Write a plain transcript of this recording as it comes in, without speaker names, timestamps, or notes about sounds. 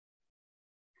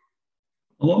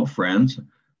Hello, friends.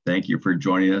 Thank you for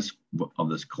joining us of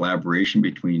this collaboration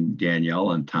between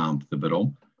Danielle and Tom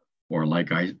Thibodeau, or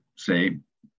like I say,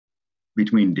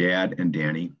 between Dad and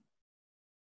Danny.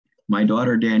 My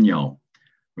daughter Danielle,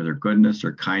 with her goodness,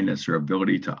 her kindness, her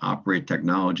ability to operate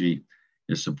technology,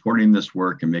 is supporting this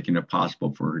work and making it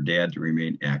possible for her dad to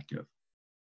remain active.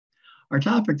 Our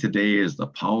topic today is the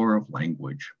power of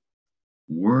language.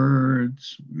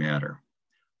 Words matter.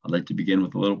 I'd like to begin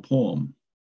with a little poem.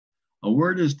 A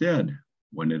word is dead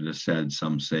when it is said,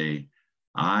 some say.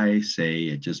 I say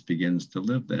it just begins to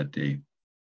live that day.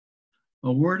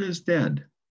 A word is dead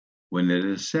when it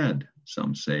is said,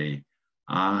 some say.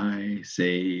 I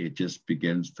say it just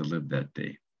begins to live that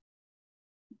day.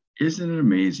 Isn't it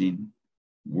amazing?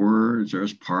 Words are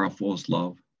as powerful as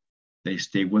love. They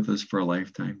stay with us for a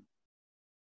lifetime.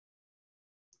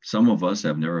 Some of us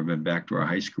have never been back to our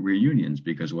high school reunions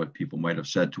because of what people might have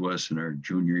said to us in our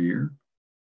junior year.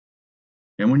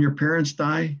 And when your parents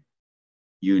die,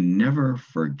 you never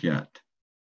forget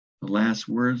the last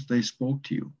words they spoke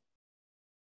to you.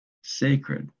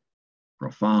 Sacred,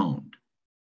 profound,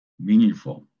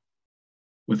 meaningful.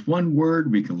 With one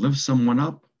word, we can lift someone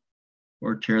up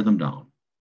or tear them down.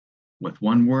 With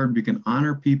one word, we can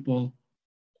honor people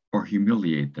or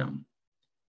humiliate them.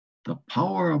 The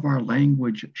power of our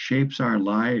language shapes our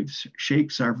lives,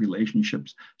 shapes our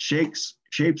relationships, shapes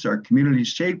our communities,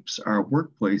 shapes our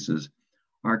workplaces.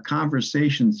 Our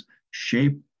conversations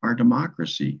shape our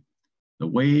democracy, the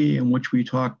way in which we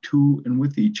talk to and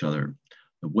with each other,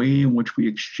 the way in which we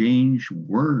exchange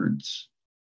words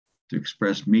to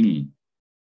express meaning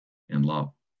and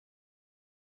love.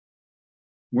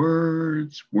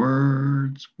 Words,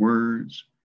 words, words,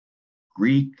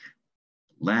 Greek,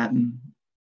 Latin,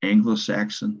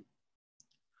 Anglo-Saxon.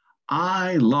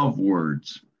 I love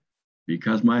words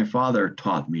because my father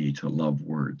taught me to love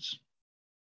words.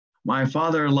 My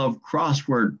father loved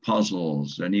crossword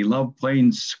puzzles and he loved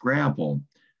playing Scrabble.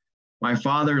 My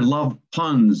father loved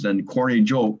puns and corny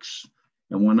jokes.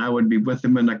 And when I would be with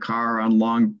him in the car on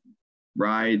long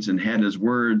rides and had his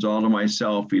words all to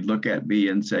myself, he'd look at me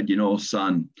and said, you know,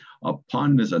 son, a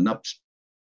pun is a nup,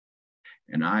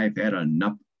 and I've had a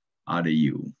nup out of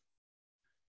you.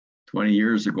 20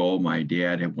 years ago, my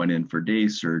dad had went in for day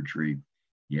surgery.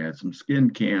 He had some skin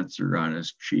cancer on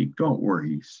his cheek. Don't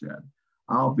worry, he said.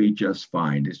 I'll be just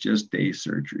fine. It's just day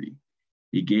surgery.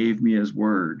 He gave me his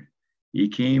word. He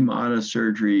came out of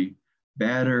surgery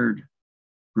battered,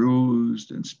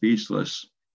 bruised, and speechless,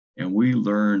 and we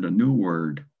learned a new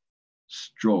word,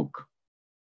 stroke.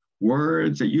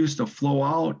 Words that used to flow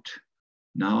out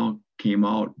now came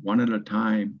out one at a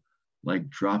time like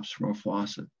drops from a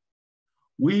faucet.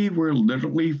 We were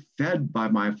literally fed by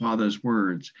my father's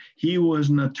words. He was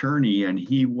an attorney and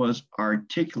he was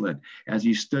articulate as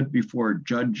he stood before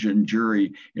judge and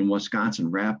jury in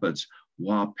Wisconsin Rapids,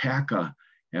 Waupaca,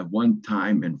 at one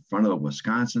time in front of the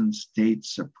Wisconsin State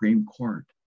Supreme Court.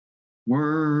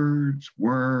 Words,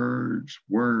 words,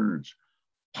 words,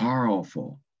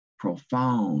 powerful,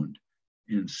 profound,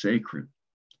 and sacred.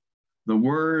 The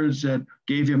words that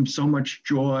gave him so much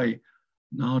joy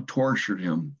now tortured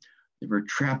him. They were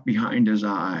trapped behind his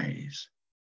eyes.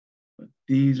 But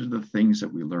these are the things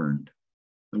that we learned.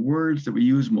 The words that we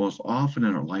use most often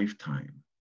in our lifetime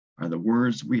are the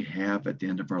words we have at the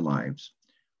end of our lives.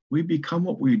 We become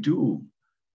what we do,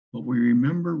 but we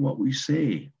remember what we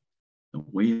say, the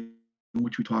way in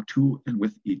which we talk to and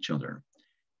with each other.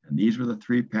 And these were the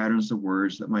three patterns of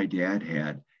words that my dad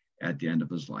had at the end of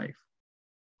his life.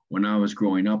 When I was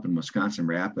growing up in Wisconsin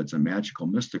Rapids, a magical,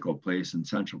 mystical place in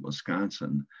central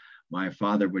Wisconsin, my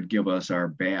father would give us our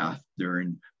bath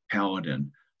during Paladin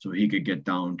so he could get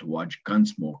down to watch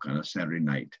Gunsmoke on a Saturday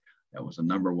night. That was the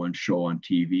 #1 show on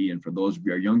TV. And for those of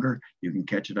you who are younger, you can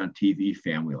catch it on TV,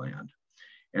 Familyland.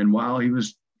 And while we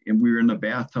were in the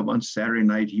bathtub on Saturday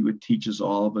night, he would teach us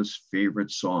all of his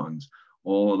favorite songs,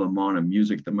 all the amount of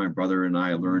music that my brother and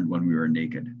I learned when we were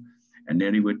naked. And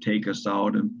then he would take us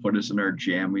out and put us in our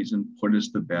jammies and put us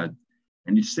to bed.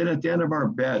 And he'd sit at the end of our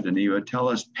bed and he would tell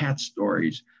us Pat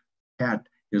stories. Pat,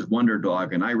 his wonder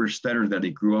dog, an Irish setter that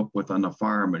he grew up with on the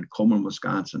farm in Coleman,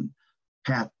 Wisconsin.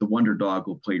 Pat, the wonder dog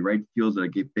who played right field at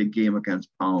a big game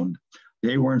against Pound.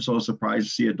 They weren't so surprised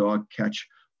to see a dog catch,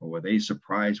 or were they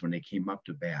surprised when they came up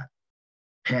to bat?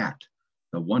 Pat,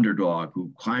 the wonder dog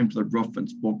who climbed to the roof and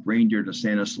spoke reindeer to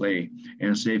Santa's sleigh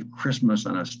and saved Christmas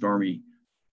on a stormy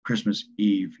Christmas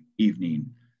Eve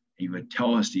evening. He would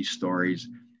tell us these stories,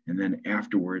 and then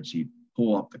afterwards he'd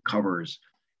pull up the covers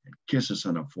and kiss us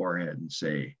on the forehead and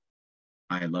say,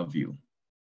 I love you.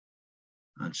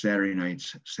 On Saturday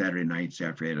nights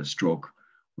after he had a stroke,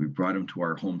 we brought him to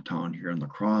our hometown here in La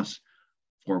Crosse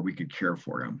before we could care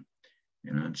for him.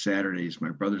 And on Saturdays, my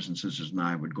brothers and sisters and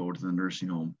I would go to the nursing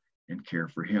home and care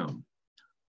for him.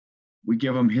 We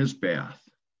give him his bath,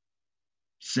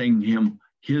 sing him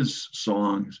his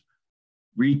songs,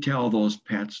 retell those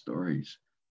pet stories.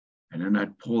 And then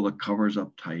I'd pull the covers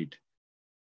up tight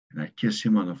and I'd kiss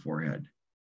him on the forehead.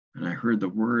 And I heard the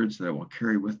words that I will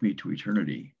carry with me to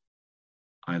eternity.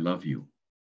 I love you.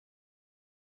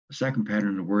 The second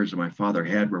pattern of words that my father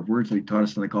had were words that he taught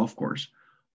us on the golf course.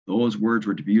 Those words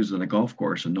were to be used on the golf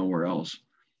course and nowhere else.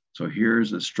 So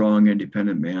here's a strong,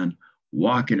 independent man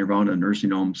walking around a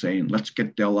nursing home saying, let's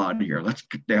get the hell out of here. Let's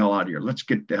get the hell out of here. Let's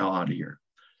get the hell out of here.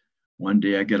 One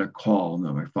day I get a call.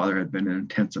 Now, my father had been in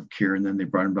intensive care, and then they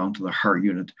brought him down to the heart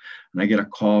unit. And I get a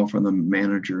call from the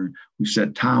manager who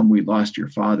said, Tom, we lost your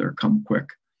father. Come quick.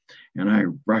 And I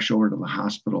rush over to the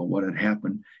hospital. What had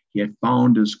happened? He had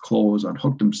found his clothes,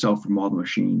 unhooked himself from all the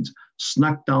machines,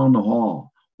 snuck down the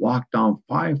hall, walked down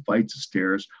 5 flights of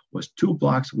stairs, was 2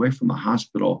 blocks away from the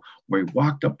hospital, where he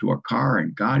walked up to a car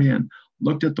and got in,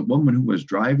 looked at the woman who was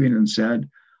driving and said,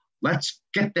 let's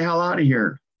get the hell out of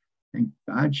here. Thank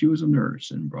God she was a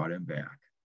nurse and brought him back.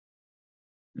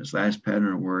 His last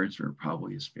pattern of words were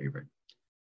probably his favorite.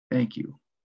 Thank you.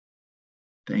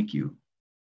 Thank you.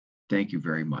 Thank you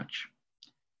very much.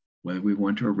 Whether we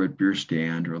went to a root beer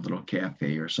stand or a little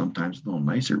cafe or sometimes a little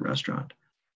nicer restaurant,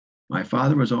 my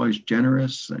father was always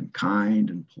generous and kind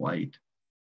and polite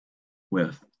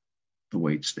with the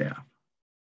wait staff.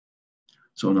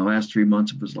 So in the last 3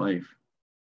 months of his life,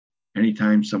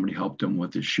 anytime somebody helped him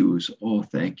with his shoes, oh,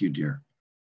 thank you, dear.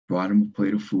 Brought him a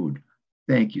plate of food.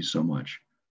 Thank you so much.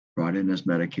 Brought in his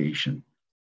medication.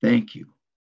 Thank you.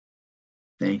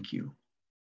 Thank you.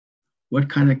 What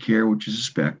kind of care would you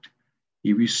suspect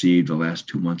he received the last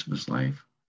 2 months of his life?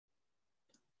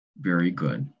 Very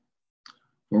good.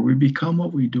 For we become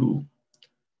what we do.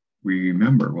 We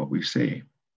remember what we say.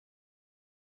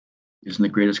 Isn't the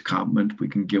greatest compliment we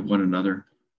can give one another?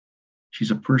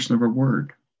 She's a person of her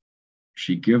word.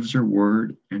 She gives her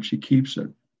word and she keeps it.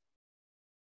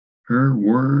 Her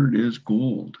word is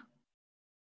gold.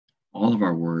 All of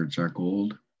our words are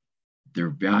gold. They're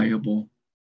valuable,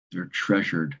 they're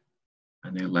treasured,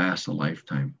 and they last a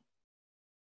lifetime.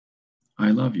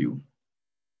 I love you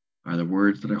are the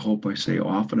words that I hope I say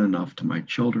often enough to my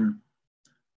children,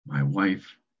 my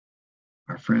wife,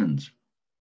 our friends.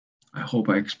 I hope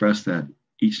I express that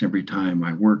each and every time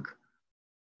I work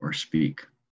or speak.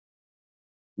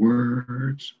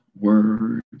 Words,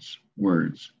 words,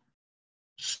 words.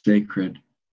 Sacred,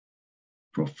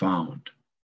 profound.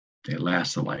 They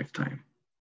last a lifetime.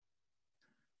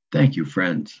 Thank you,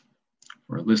 friends,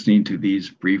 for listening to these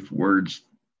brief words.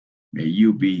 May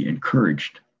you be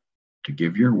encouraged to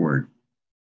give your word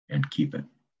and keep it.